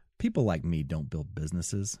 People like me don't build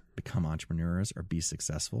businesses, become entrepreneurs, or be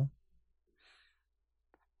successful.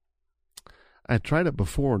 I tried it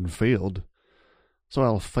before and failed, so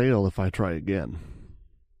I'll fail if I try again.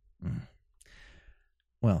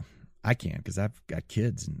 Well, I can't because I've got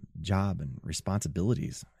kids and job and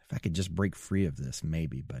responsibilities. If I could just break free of this,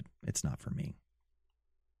 maybe, but it's not for me.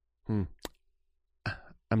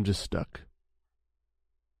 I'm just stuck.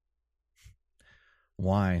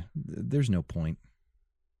 Why? There's no point.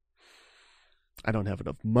 I don't have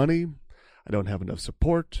enough money. I don't have enough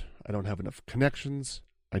support. I don't have enough connections.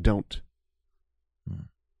 I don't.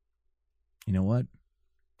 You know what?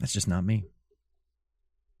 That's just not me.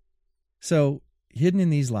 So, hidden in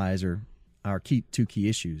these lies are our two key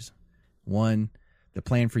issues. One, the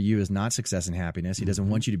plan for you is not success and happiness. He doesn't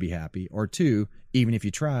want you to be happy. Or two, even if you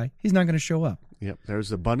try, he's not going to show up. Yep,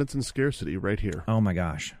 there's abundance and scarcity right here. Oh my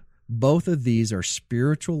gosh. Both of these are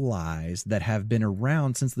spiritual lies that have been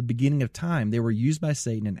around since the beginning of time. They were used by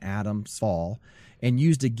Satan in Adam's fall and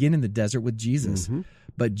used again in the desert with Jesus. Mm-hmm.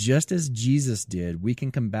 But just as Jesus did, we can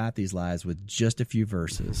combat these lies with just a few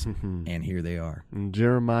verses. And here they are. In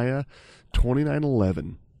Jeremiah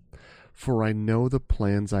 29:11, "For I know the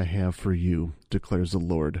plans I have for you, declares the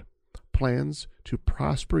Lord, plans to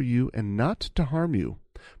prosper you and not to harm you,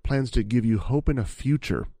 plans to give you hope in a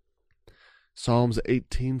future." Psalms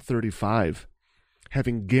 18:35,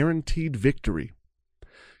 "Having guaranteed victory,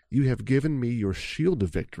 you have given me your shield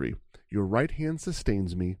of victory. Your right hand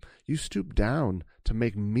sustains me. You stoop down to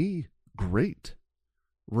make me great."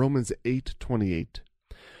 Romans 8:28,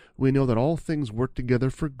 "We know that all things work together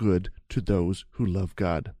for good to those who love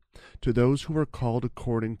God, to those who are called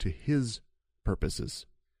according to his purposes."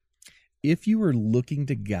 If you are looking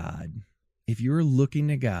to God,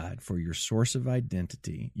 for your source of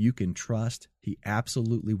identity, you can trust he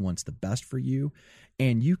absolutely wants the best for you,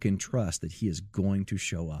 and you can trust that he is going to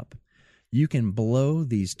show up. You can blow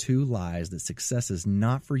these two lies that success is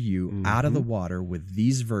not for you out of the water with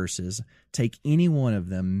these verses. Take any one of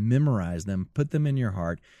them, memorize them, put them in your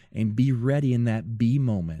heart, and be ready in that be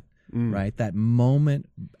moment, right? That moment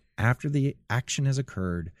after the action has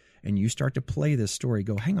occurred and you start to play this story,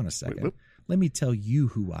 go, hang on a second. Wait. Let me tell you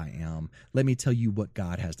who I am. Let me tell you what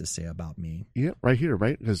God has to say about me. Yeah, right here,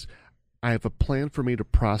 right? Because I have a plan for me to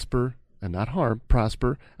prosper and not harm,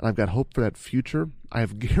 prosper, and I've got hope for that future. I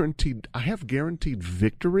have guaranteed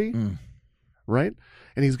victory, right?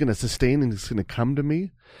 And he's going to sustain and he's going to come to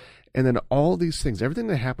me. And then all these things, everything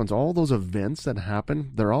that happens, all those events that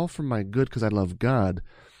happen, they're all for my good because I love God.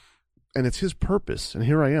 And it's his purpose. And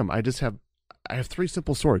here I am. I have three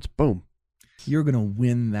simple swords. Boom. You're going to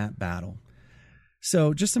win that battle.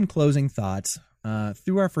 So just some closing thoughts.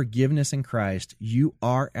 Through our forgiveness in Christ, you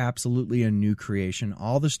are absolutely a new creation.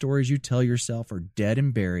 All the stories you tell yourself are dead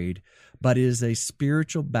and buried, but it is a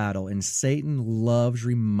spiritual battle, and Satan loves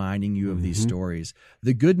reminding you of these stories.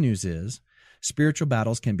 The good news is spiritual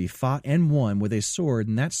battles can be fought and won with a sword,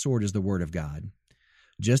 and that sword is the Word of God.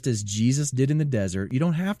 Just as Jesus did in the desert, you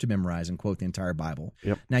don't have to memorize and quote the entire Bible.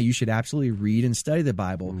 Yep. Now, you should absolutely read and study the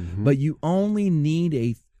Bible, but you only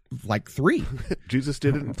need three. Jesus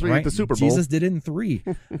did it in three right? at the Super Bowl. Jesus did it in three.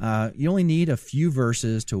 You only need a few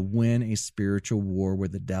verses to win a spiritual war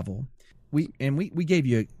with the devil. We gave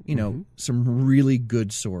you, some really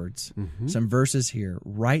good swords, some verses here.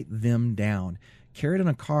 Write them down. Carry it on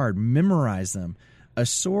a card. Memorize them. A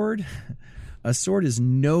sword is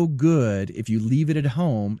no good if you leave it at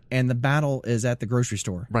home and the battle is at the grocery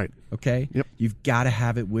store. Right. Okay? Yep. You've got to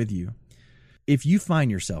have it with you. If you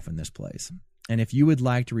find yourself in this place, and if you would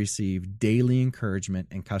like to receive daily encouragement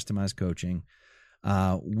and customized coaching,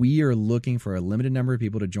 we are looking for a limited number of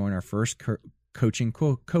people to join our first coaching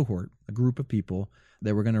cohort, a group of people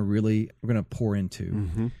that we're going to pour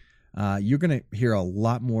into. You're going to hear a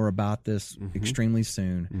lot more about this extremely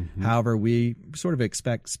soon. However, we sort of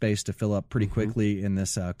expect space to fill up pretty quickly in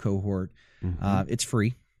this cohort. It's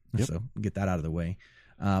free, so get that out of the way.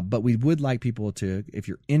 But we would like people to, if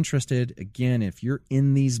you're interested, again, if you're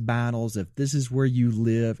in these battles, if this is where you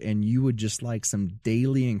live and you would just like some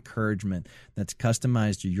daily encouragement that's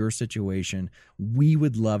customized to your situation, we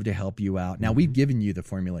would love to help you out. Now, we've given you the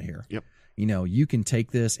formula here. Yep. you can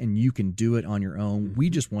take this and you can do it on your own. We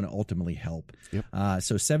just want to ultimately help. Yep.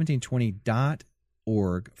 So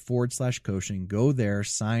 1720.org/coaching. Go there,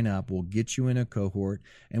 sign up. We'll get you in a cohort,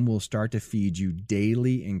 and we'll start to feed you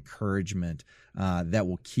daily encouragement that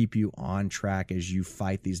will keep you on track as you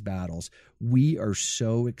fight these battles. We are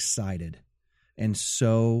so excited and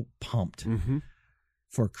so pumped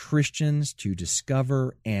for Christians to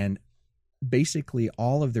discover and basically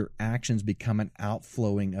all of their actions become an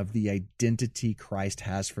outflowing of the identity Christ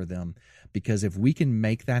has for them. Because if we can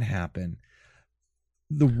make that happen,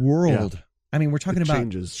 the world, I mean, we're talking about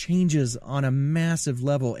changes on a massive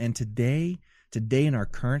level. And today in our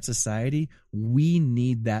current society, we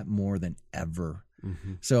need that more than ever.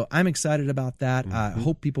 So I'm excited about that. I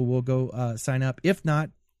hope people will go sign up. If not,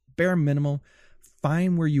 bare minimal,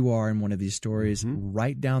 find where you are in one of these stories,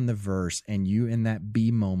 write down the verse, and you in that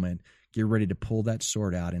B moment, get ready to pull that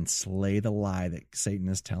sword out and slay the lie that Satan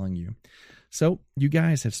is telling you. So you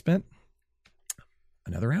guys have spent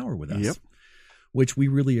another hour with us, which we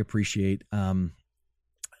really appreciate.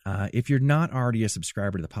 If you're not already a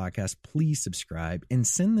subscriber to the podcast, please subscribe and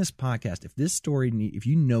send this podcast. If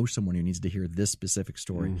you know someone who needs to hear this specific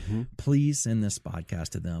story, please send this podcast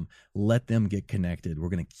to them. Let them get connected. We're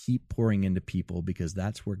going to keep pouring into people because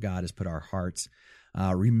that's where God has put our hearts.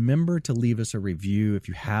 Remember to leave us a review if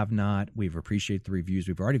you have not. We appreciate the reviews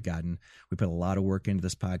we've already gotten. We put a lot of work into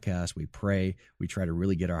this podcast. We pray. We try to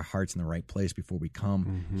really get our hearts in the right place before we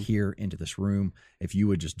come here into this room. If you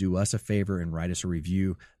would just do us a favor and write us a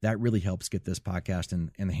review, that really helps get this podcast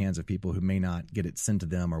in the hands of people who may not get it sent to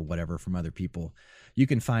them or whatever from other people. You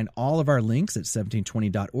can find all of our links at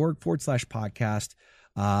 1720.org/podcast.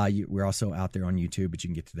 We're also out there on YouTube, but you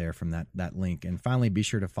can get to there from that link. And finally, be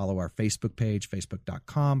sure to follow our Facebook page,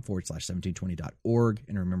 facebook.com/1720.org.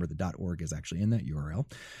 And remember, the .org is actually in that URL.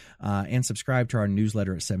 And subscribe to our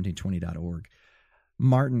newsletter at 1720.org.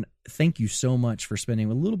 Martin, thank you so much for spending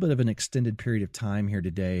a little bit of an extended period of time here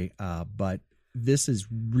today. But this is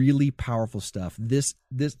really powerful stuff.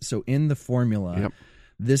 So in the formula,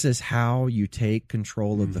 this is how you take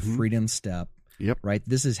control of the freedom step. Right.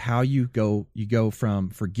 This is how you go from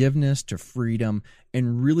forgiveness to freedom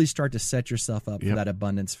and really start to set yourself up for that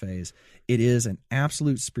abundance phase. It is an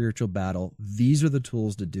absolute spiritual battle. These are the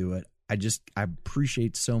tools to do it. I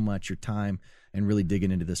appreciate so much your time and really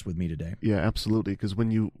digging into this with me today. Yeah, absolutely. Because when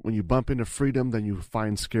you bump into freedom, then you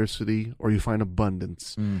find scarcity or you find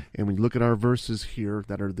abundance. And when you look at our verses here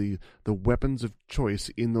that are the weapons of choice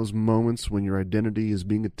in those moments when your identity is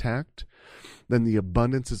being attacked, then the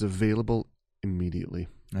abundance is available immediately.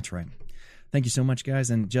 That's right. Thank you so much,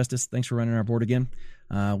 guys. And Justice, thanks for running our board again.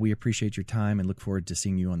 We appreciate your time and look forward to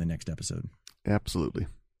seeing you on the next episode. Absolutely.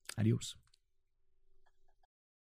 Adios.